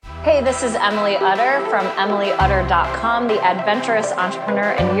Hey, this is Emily Utter from EmilyUtter.com, the adventurous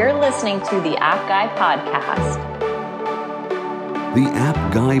entrepreneur, and you're listening to the App Guy Podcast. The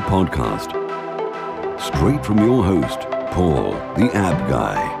App Guy Podcast. Straight from your host, Paul, the App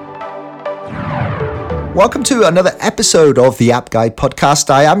Guy. Welcome to another episode of the App Guy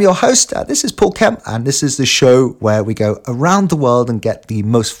Podcast. I am your host. This is Paul Kemp, and this is the show where we go around the world and get the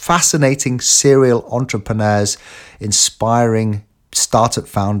most fascinating serial entrepreneurs, inspiring startup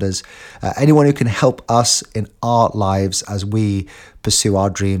founders, anyone who can help us in our lives as we pursue our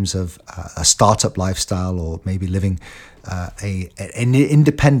dreams of a startup lifestyle or maybe living an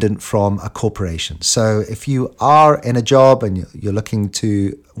independent from a corporation. So if you are in a job and you're looking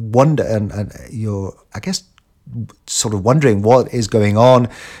to wonder and you're, I guess, sort of wondering what is going on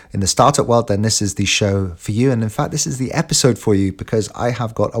in the startup world, then this is the show for you. And in fact, this is the episode for you because I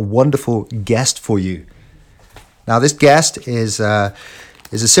have got a wonderful guest for you. Now, this guest is a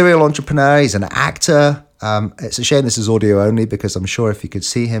serial entrepreneur. He's an actor. It's a shame this is audio only because I'm sure if you could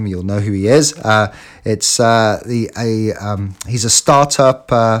see him, you'll know who he is. He's a startup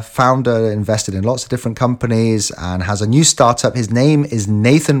founder, invested in lots of different companies, and has a new startup. His name is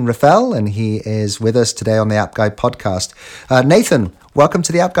Nathan Raffel, and he is with us today on the App Guy Podcast. Nathan, welcome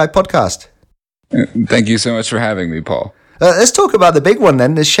to the App Guy Podcast. Thank you so much for having me, Paul. Let's talk about the big one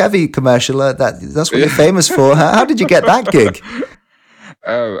then, the Chevy commercial. That's what you're famous for. How did you get that gig?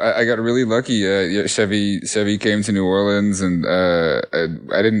 Oh, I got really lucky. Chevy came to New Orleans, and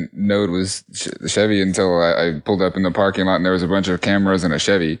I didn't know it was Chevy until I pulled up in the parking lot, and there was a bunch of cameras and a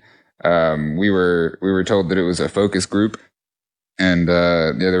Chevy. We were told that it was a focus group, and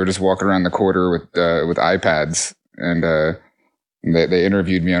they were just walking around the quarter with iPads, and they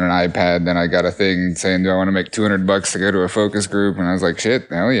interviewed me on an iPad. Then I got a thing saying, "Do I want to make $200 to go to a focus group?" And I was like, "Shit,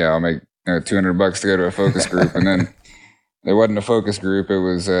 hell yeah, I'll make $200 to go to a focus group." And then there wasn't a focus group. It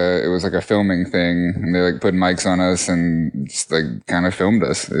was like a filming thing, and they like put mics on us and just like kind of filmed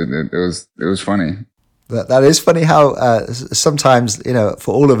us. It was funny. That is funny how sometimes,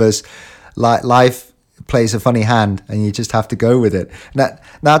 for all of us, life plays a funny hand and you just have to go with it. Now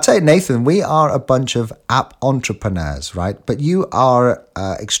I'll tell you, Nathan, we are a bunch of app entrepreneurs, right? But you are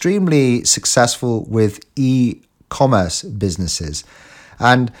extremely successful with e-commerce businesses.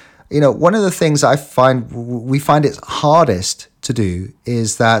 And, one of the things we find it hardest to do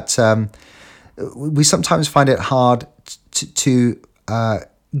is that we sometimes find it hard to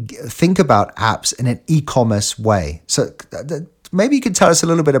think about apps in an e-commerce way. So maybe you could tell us a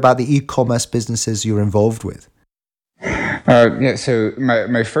little bit about the e-commerce businesses you're involved with. So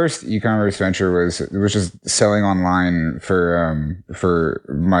my first e-commerce venture was just selling online for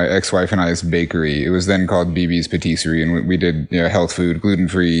my ex-wife and I's bakery. It was then called BB's Patisserie, and we did health food,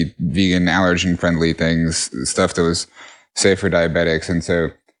 gluten-free, vegan, allergen-friendly things, stuff that was safe for diabetics. And so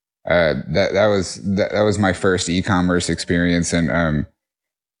that was my first e-commerce experience. And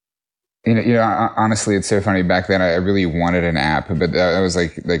honestly, it's so funny. Back then, I really wanted an app, but that was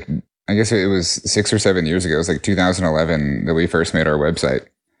like I guess it was 6 or 7 years ago. It was like 2011 that we first made our website,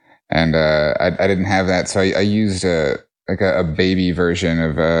 and I didn't have that, so I used a baby version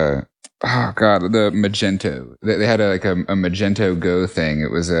of the Magento. They had a Magento Go thing.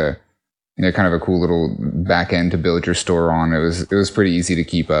 It was kind of a cool little back end to build your store on. It was pretty easy to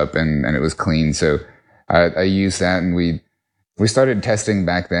keep up, and it was clean. So I used that, and we started testing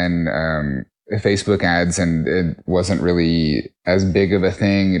back then Facebook ads, and it wasn't really as big of a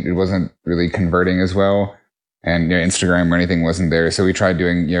thing. It wasn't really converting as well, and Instagram or anything wasn't there. So we tried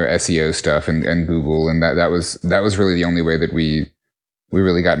doing SEO stuff and Google, and that was really the only way that we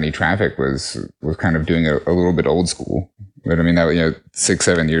really got any traffic was kind of doing a little bit old school. But I mean, that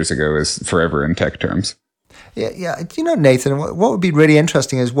 6-7 years ago is forever in tech terms. Yeah. Nathan, what would be really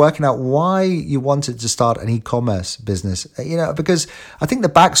interesting is working out why you wanted to start an e-commerce business. Because I think the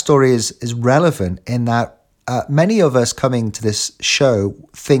backstory is relevant in that many of us coming to this show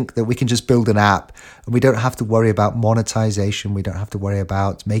think that we can just build an app and we don't have to worry about monetization. We don't have to worry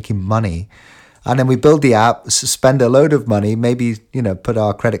about making money. And then we build the app, spend a load of money, maybe, put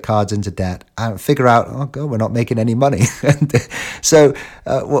our credit cards into debt and figure out, oh God, we're not making any money. So,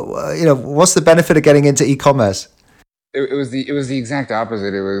 what's the benefit of getting into e-commerce? It was the exact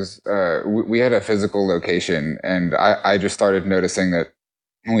opposite. It was, we had a physical location, and I just started noticing that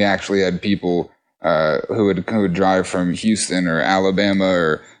we actually had people who would drive from Houston or Alabama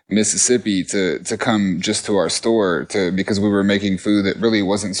or Mississippi to come just to our store because we were making food that really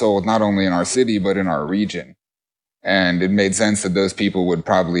wasn't sold not only in our city but in our region. And it made sense that those people would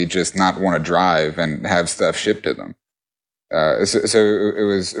probably just not want to drive and have stuff shipped to them. So it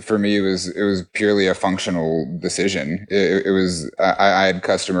was, for me, it was purely a functional decision. It was, I had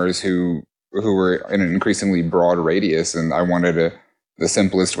customers who were in an increasingly broad radius, and I wanted the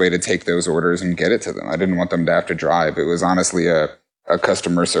simplest way to take those orders and get it to them. I didn't want them to have to drive. It was honestly a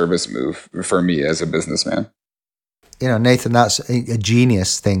customer service move for me as a businessman. Nathan, that's a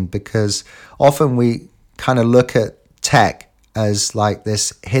genius thing, because often we kind of look at tech as like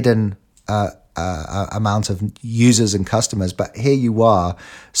this hidden amount of users and customers, but here you are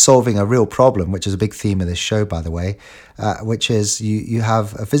solving a real problem, which is a big theme of this show, by the way, which is you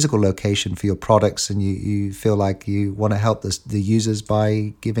have a physical location for your products, and you feel like you want to help the users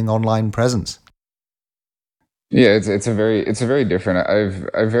by giving online presence. Yeah, it's a very different.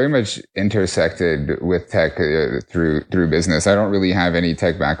 I've very much intersected with tech through business. I don't really have any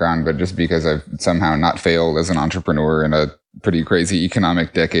tech background, but just because I've somehow not failed as an entrepreneur in a pretty crazy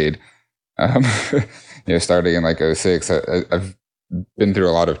economic decade, starting in like 2006, I've been through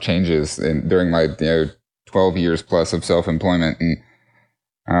a lot of changes during my 12 years plus of self-employment,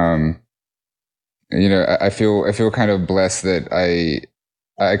 and I feel kind of blessed that I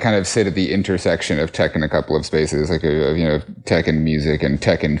kind of sit at the intersection of tech in a couple of spaces, like tech and music and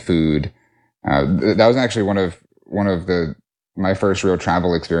tech and food. That was actually one of my first real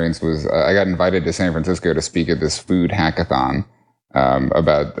travel experience. Was I got invited to San Francisco to speak at this food hackathon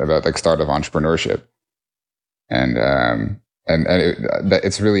about like startup entrepreneurship, and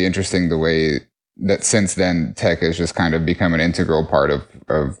it's really interesting the way that since then tech has just kind of become an integral part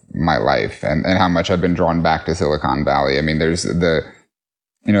of my life, and how much I've been drawn back to Silicon Valley. I mean, there's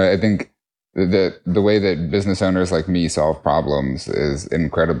I think the way that business owners like me solve problems is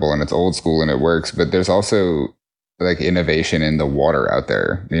incredible, and it's old school and it works, but there's also like innovation in the water out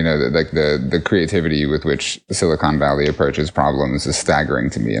there. Like the creativity with which Silicon Valley approaches problems is staggering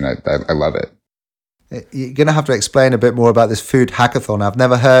to me, and I love it. You're going to have to explain a bit more about this food hackathon. I've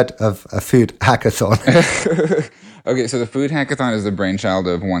never heard of a food hackathon. Okay, so the food hackathon is the brainchild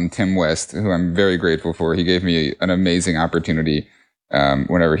of one Tim West, who I'm very grateful for. He gave me an amazing opportunity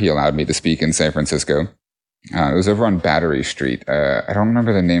whenever he allowed me to speak in San Francisco. It was over on Battery Street. I don't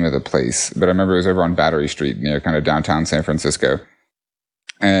remember the name of the place, but I remember it was over on Battery Street near kind of downtown San Francisco.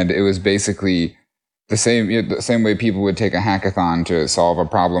 And it was basically the same way people would take a hackathon to solve a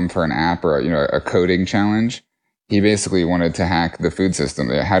problem for an app or a coding challenge. He basically wanted to hack the food system.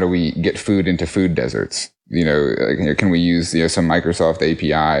 How do we get food into food deserts? Can we use some Microsoft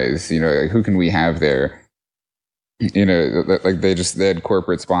APIs? Who can we have there? Like they had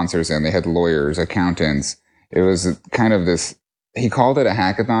corporate sponsors, and they had lawyers, accountants. It was kind of this, he called it a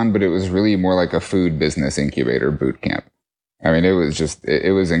hackathon, but it was really more like a food business incubator boot camp. I mean, it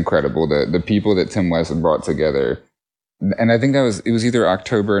was incredible. The people that Tim West brought together, and I think it was either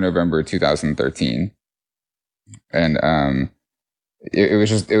October or November 2013. And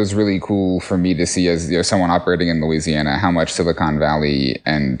it was really cool for me to see, as someone operating in Louisiana, how much Silicon Valley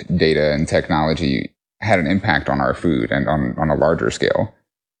and data and technology had an impact on our food and on a larger scale.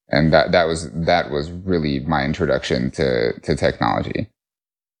 And that was really my introduction to technology.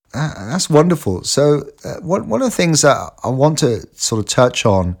 That's wonderful. So one of the things that I want to sort of touch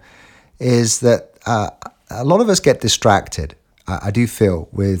on is that a lot of us get distracted, I do feel,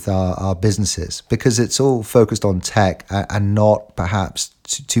 with our businesses, because it's all focused on tech and not perhaps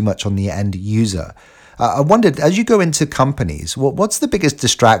too much on the end user. I wondered, as you go into companies, what's the biggest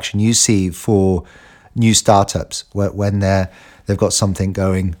distraction you see for new startups when they've got something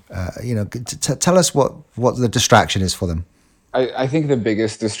going? Tell us what the distraction is for them. I think the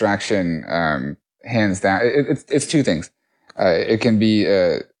biggest distraction, hands down, it's two things. It can be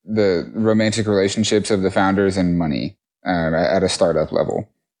the romantic relationships of the founders and money at a startup level,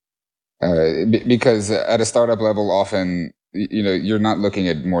 because at a startup level, often you're not looking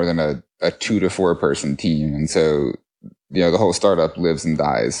at more than a 2 to 4 person team, and so the whole startup lives and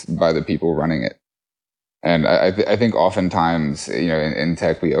dies by the people running it. And I think oftentimes, in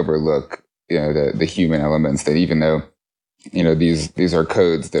tech, we overlook, the human elements, that even though, these are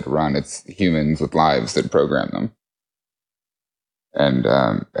codes that run, it's humans with lives that program them. And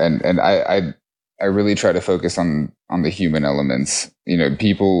I really try to focus on the human elements.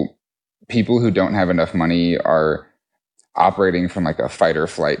 People who don't have enough money are operating from like a fight or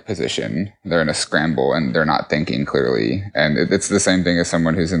flight position. They're in a scramble and they're not thinking clearly. And it's the same thing as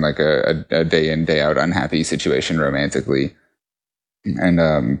someone who's in like a day in, day out unhappy situation romantically. And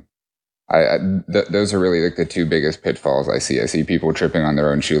those are really like the two biggest pitfalls I see. I see people tripping on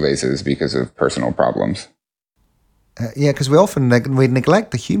their own shoelaces because of personal problems. Yeah, because we often we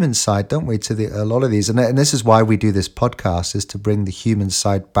neglect the human side, don't we, to a lot of these. And this is why we do this podcast, is to bring the human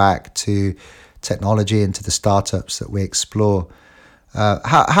side back to technology, into the startups that we explore.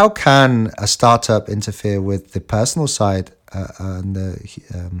 How can a startup interfere with the personal side and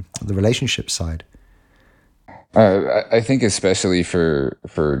the relationship side? I think especially for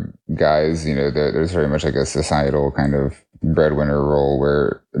guys, there's very much like a societal kind of breadwinner role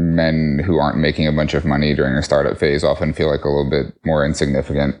where men who aren't making a bunch of money during a startup phase often feel like a little bit more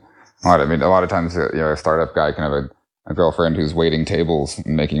insignificant. A lot of times, a startup guy can have a girlfriend who's waiting tables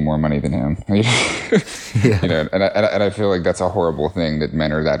and making more money than him. Yeah. And I feel like that's a horrible thing that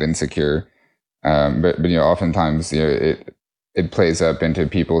men are that insecure. But oftentimes, it plays up into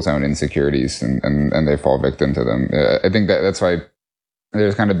people's own insecurities and they fall victim to them. I think that's why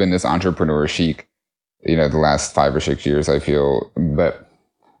there's kind of been this entrepreneur chic, the last 5 or 6 years, I feel. But,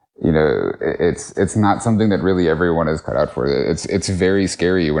 it's not something that really everyone is cut out for. It's very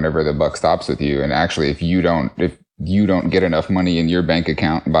scary whenever the buck stops with you. And actually, if you don't get enough money in your bank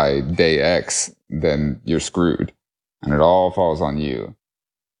account by day X, then you're screwed. And it all falls on you.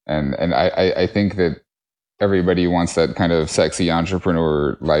 And I think that everybody wants that kind of sexy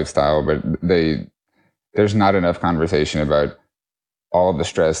entrepreneur lifestyle, but there's not enough conversation about all of the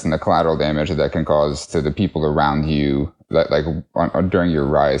stress and the collateral damage that can cause to the people around you, during your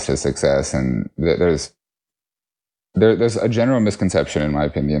rise to success. And there's a general misconception, in my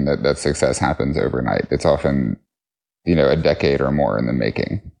opinion, that success happens overnight. It's often, a decade or more in the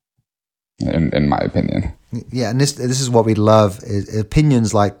making, in my opinion. Yeah, and this is what we love, is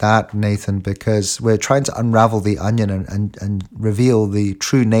opinions like that, Nathan, because we're trying to unravel the onion and reveal the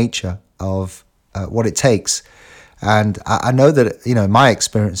true nature of what it takes. And I know that, in my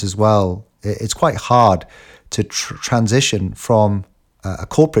experience as well, it's quite hard to transition from a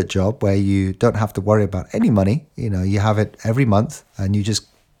corporate job where you don't have to worry about any money. You have it every month and you just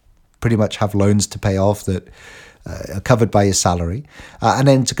pretty much have loans to pay off that are covered by your salary. And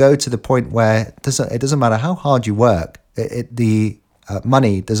then to go to the point where it doesn't matter how hard you work, the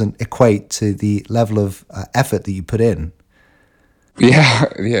money doesn't equate to the level of effort that you put in.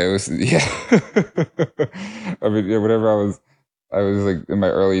 It was. I mean, whenever I was like in my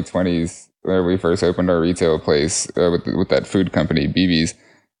early 20s, when we first opened our retail place with that food company, BB's.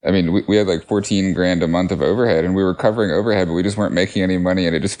 I mean, we had like $14,000 a month of overhead, and we were covering overhead, but we just weren't making any money.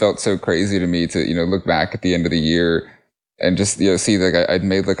 And it just felt so crazy to me to, look back at the end of the year and just, see like I'd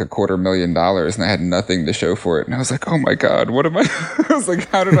made like $250,000 and I had nothing to show for it. And I was like, oh my God, what am I? I was like,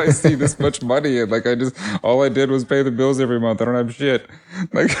 how did I see this much money? And like, all I did was pay the bills every month. I don't have shit.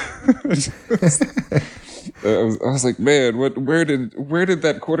 Like, I was like, man, where did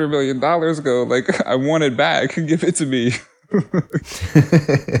that $250,000 go? Like, I want it back. Give it to me.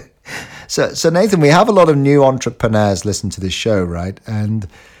 So Nathan, we have a lot of new entrepreneurs listen to this show, right? And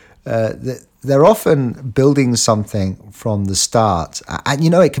they're often building something from the start. And,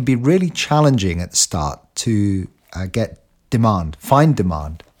 it can be really challenging at the start to get demand, find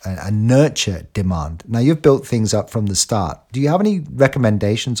demand, and nurture demand. Now, you've built things up from the start. Do you have any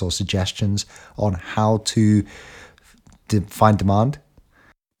recommendations or suggestions on how to find demand?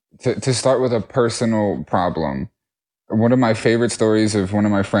 To start with a personal problem. One of my favorite stories of one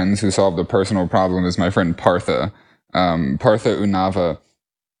of my friends who solved a personal problem is my friend Partha. Partha Unava.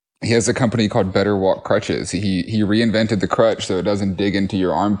 He has a company called Better Walk Crutches. He reinvented the crutch so it doesn't dig into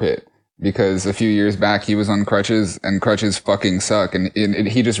your armpit, because a few years back he was on crutches and crutches fucking suck. And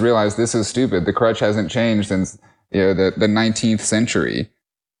he just realized, this is stupid. The crutch hasn't changed since, the 19th century.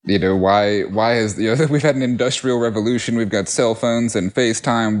 Why is, we've had an industrial revolution. We've got cell phones and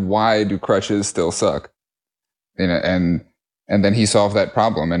FaceTime. Why do crutches still suck? And then he solved that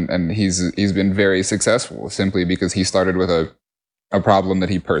problem, and he's been very successful simply because he started with a problem that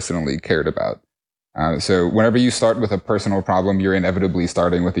he personally cared about. So whenever you start with a personal problem, you're inevitably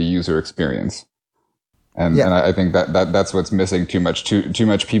starting with a user experience. And I think that's what's missing too much. Too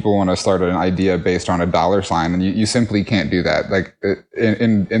much people want to start an idea based on a dollar sign, and you simply can't do that. Like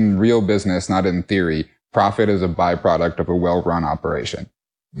in real business, not in theory, profit is a byproduct of a well-run operation.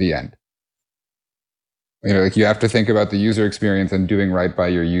 The end. You have to think about the user experience and doing right by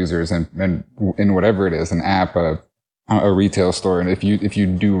your users, and in whatever it is, an app, a retail store. And if you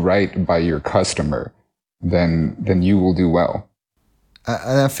do right by your customer, then you will do well.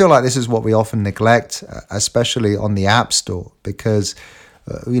 And I feel like this is what we often neglect, especially on the App Store, because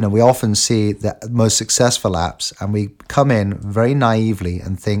we often see the most successful apps, and we come in very naively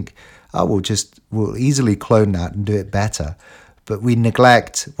and think, oh, we'll easily clone that and do it better. But we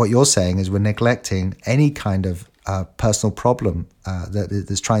neglect, what you're saying is we're neglecting any kind of personal problem that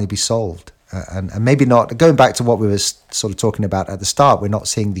is trying to be solved. And maybe not, going back to what we were sort of talking about at the start, we're not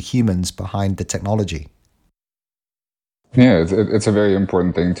seeing the humans behind the technology. Yeah, it's a very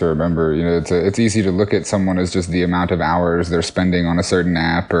important thing to remember. It's easy to look at someone as just the amount of hours they're spending on a certain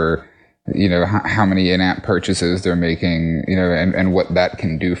app, or how many in-app purchases they're making, and what that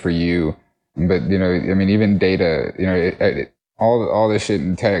can do for you. But I mean, even data, all this shit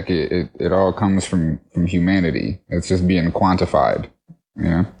in tech, it all comes from humanity. It's just being quantified.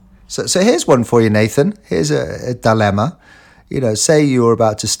 Yeah. So here's one for you, Nathan. Here's a dilemma. Say you're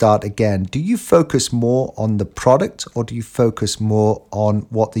about to start again. Do you focus more on the product, or do you focus more on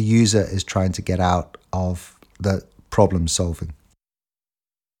what the user is trying to get out of the problem solving?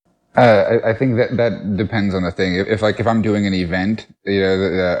 I think that depends on the thing. If I'm doing an event,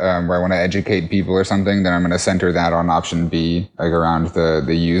 where I want to educate people or something, then I'm going to center that on option B, like around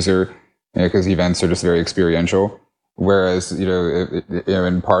the user, because events are just very experiential. Whereas,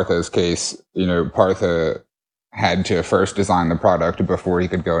 in Partha's case, Partha had to first design the product before he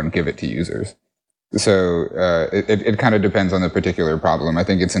could go and give it to users. So it kind of depends on the particular problem. I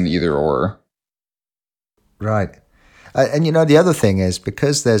think it's an either or. Right. And the other thing is,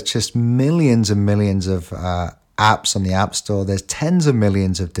 because there's just millions and millions of apps on the App Store, there's tens of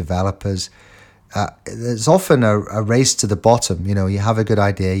millions of developers. There's often a race to the bottom. You have a good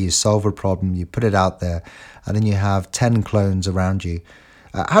idea, you solve a problem, you put it out there, and then you have 10 clones around you.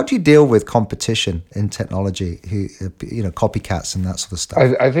 How do you deal with competition in technology, copycats and that sort of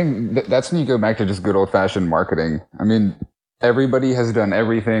stuff? I think that's when you go back to just good old-fashioned marketing. I mean, everybody has done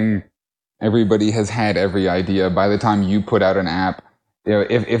everything. Everybody has had every idea. By the time you put out an app,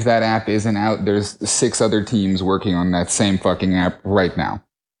 if that app isn't out, there's 6 other teams working on that same fucking app right now.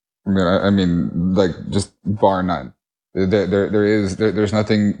 I mean, like, just bar none. There's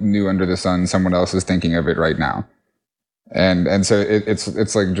nothing new under the sun. Someone else is thinking of it right now. And so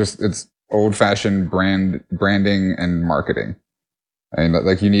it's like it's old fashioned branding and marketing. I mean,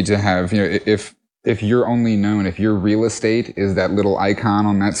 like, you need to have, if you're only known, if your real estate is that little icon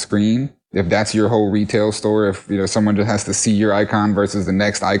on that screen, if that's your whole retail store, if someone just has to see your icon versus the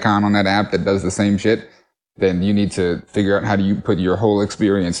next icon on that app that does the same shit, then you need to figure out how do you put your whole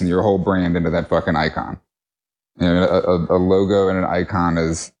experience and your whole brand into that fucking icon. A logo and an icon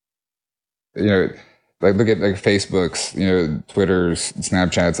is, like, look at like Facebook's, Twitter's,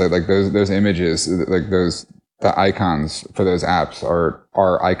 Snapchat's, like those images, like the icons for those apps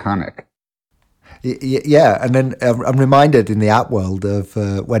are iconic. Yeah, and then I'm reminded in the app world of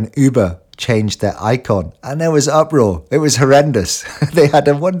when Uber changed their icon, and there was uproar. It was horrendous. They had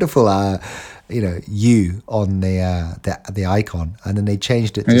a wonderful, U on the icon, and then they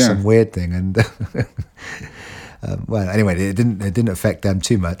changed it to some weird thing. And well, anyway, it didn't affect them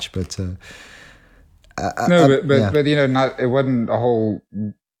too much, but. But it wasn't a whole,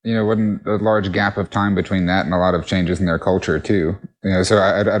 wasn't a large gap of time between that and a lot of changes in their culture too. So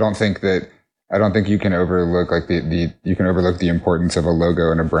I don't think you can overlook the importance of a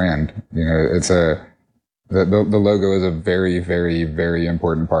logo and a brand. The logo is a very, very, very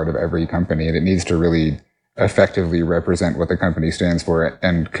important part of every company, and it needs to really effectively represent what the company stands for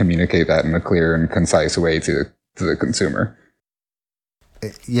and communicate that in a clear and concise way to the consumer.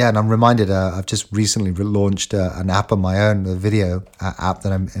 Yeah, and I'm reminded, I've just recently launched an app on my own, a video app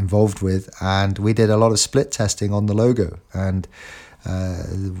that I'm involved with, and we did a lot of split testing on the logo, and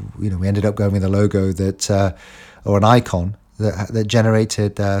we ended up going with a logo that, or an icon that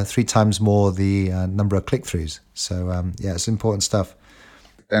generated 3 times more the number of click-throughs. So it's important stuff.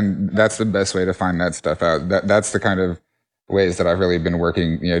 And that's the best way to find that stuff out. That's the kind of ways that I've really been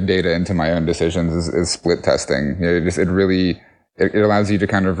working, data into my own decisions is split testing. It allows you to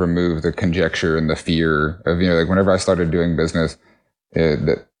kind of remove the conjecture and the fear of, like, whenever I started doing business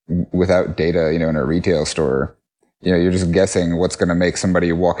that without data, in a retail store, you're just guessing what's going to make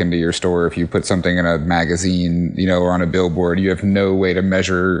somebody walk into your store. If you put something in a magazine, or on a billboard, you have no way to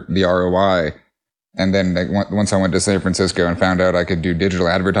measure the ROI. And then, like, once I went to San Francisco and found out I could do digital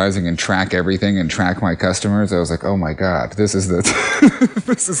advertising and track everything and track my customers, I was like, oh my God, this is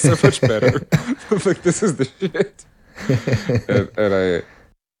this is so much better. I was like, this is the shit. and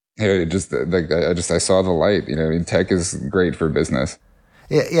I saw the light. Tech is great for business.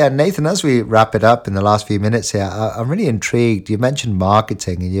 Yeah, Nathan, as we wrap it up in the last few minutes here, I'm really intrigued. You mentioned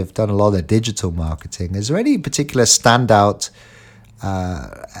marketing, and you've done a lot of digital marketing. Is there any particular standout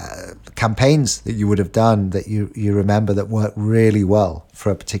campaigns that you would have done that you remember that worked really well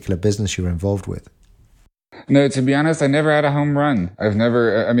for a particular business you were involved with? No, to be honest, I never had a home run.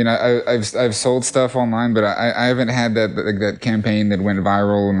 I've sold stuff online, but I haven't had that campaign that went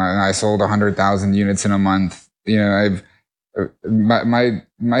viral and I sold 100,000 units in a month.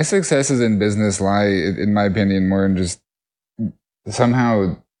 My successes in business lie, in my opinion, more in just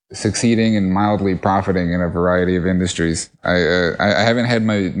somehow succeeding and mildly profiting in a variety of industries. I haven't had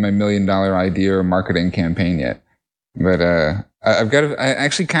my $1 million idea or marketing campaign yet, but I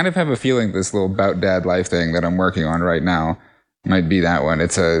actually kind of have a feeling this little About Dad Life thing that I'm working on right now might be that one.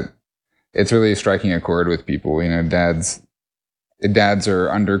 It's really striking a chord with people. You know, dads are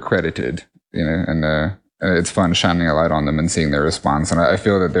undercredited, you know, and it's fun shining a light on them and seeing their response. And I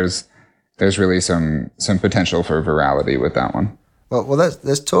feel that there's really some potential for virality with that one. Well,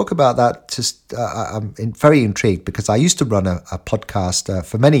 let's talk about that. Just I'm very intrigued because I used to run a podcast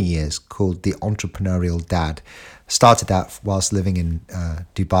for many years called The Entrepreneurial Dad. Started that whilst living in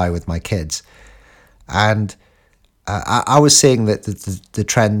Dubai with my kids, and I was seeing that the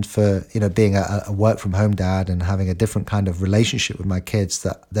trend for, you know, being a work from home dad and having a different kind of relationship with my kids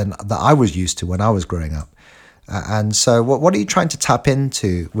that I was used to when I was growing up. And so, what are you trying to tap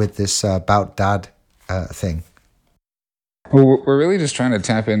into with this About Dad thing? Well, we're really just trying to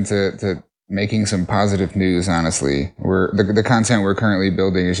tap into making some positive news, honestly. The content we're currently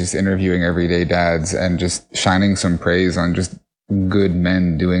building is just interviewing everyday dads and just shining some praise on just good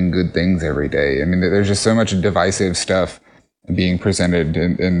men doing good things every day. I mean, there's just so much divisive stuff being presented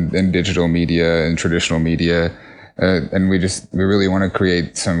in digital media and traditional media. And we really want to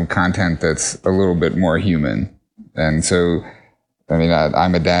create some content that's a little bit more human. And so, I mean,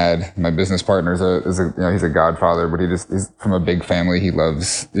 I'm a dad. My business partner is he's a godfather, but he's from a big family. He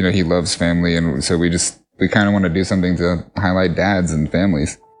loves family. And so we kind of want to do something to highlight dads and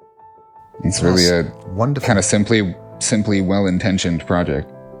families. It's really a wonderful, kind of simply well-intentioned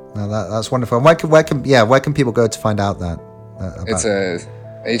project. No, that's wonderful. And where can people go to find out that? It's a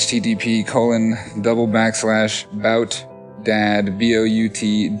http://boutdad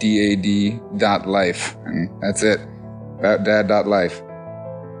BOUTDAD.life, and that's it. Aboutdad.life.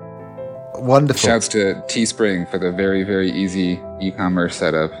 Wonderful. Shouts to Teespring for the very, very easy e-commerce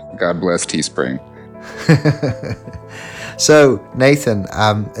setup. God bless Teespring. So, Nathan,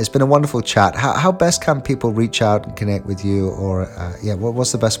 it's been a wonderful chat. How best can people reach out and connect with you? Or,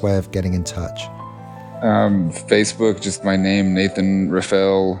 what's the best way of getting in touch? Facebook, just my name, Nathan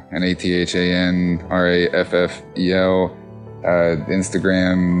Raffel, NATHANRAFFEL.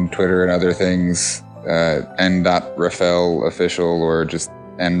 Instagram, Twitter, and other things, n.Raffel official, or just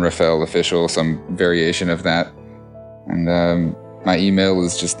nRaffel official, some variation of that. And my email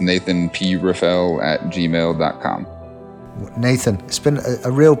is just nathanpraffel@gmail.com. Nathan, it's been a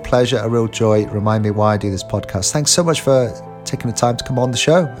real pleasure, a real joy. Remind me why I do this podcast. Thanks so much for taking the time to come on the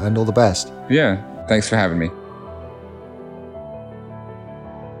show, and all the best. Yeah, thanks for having me.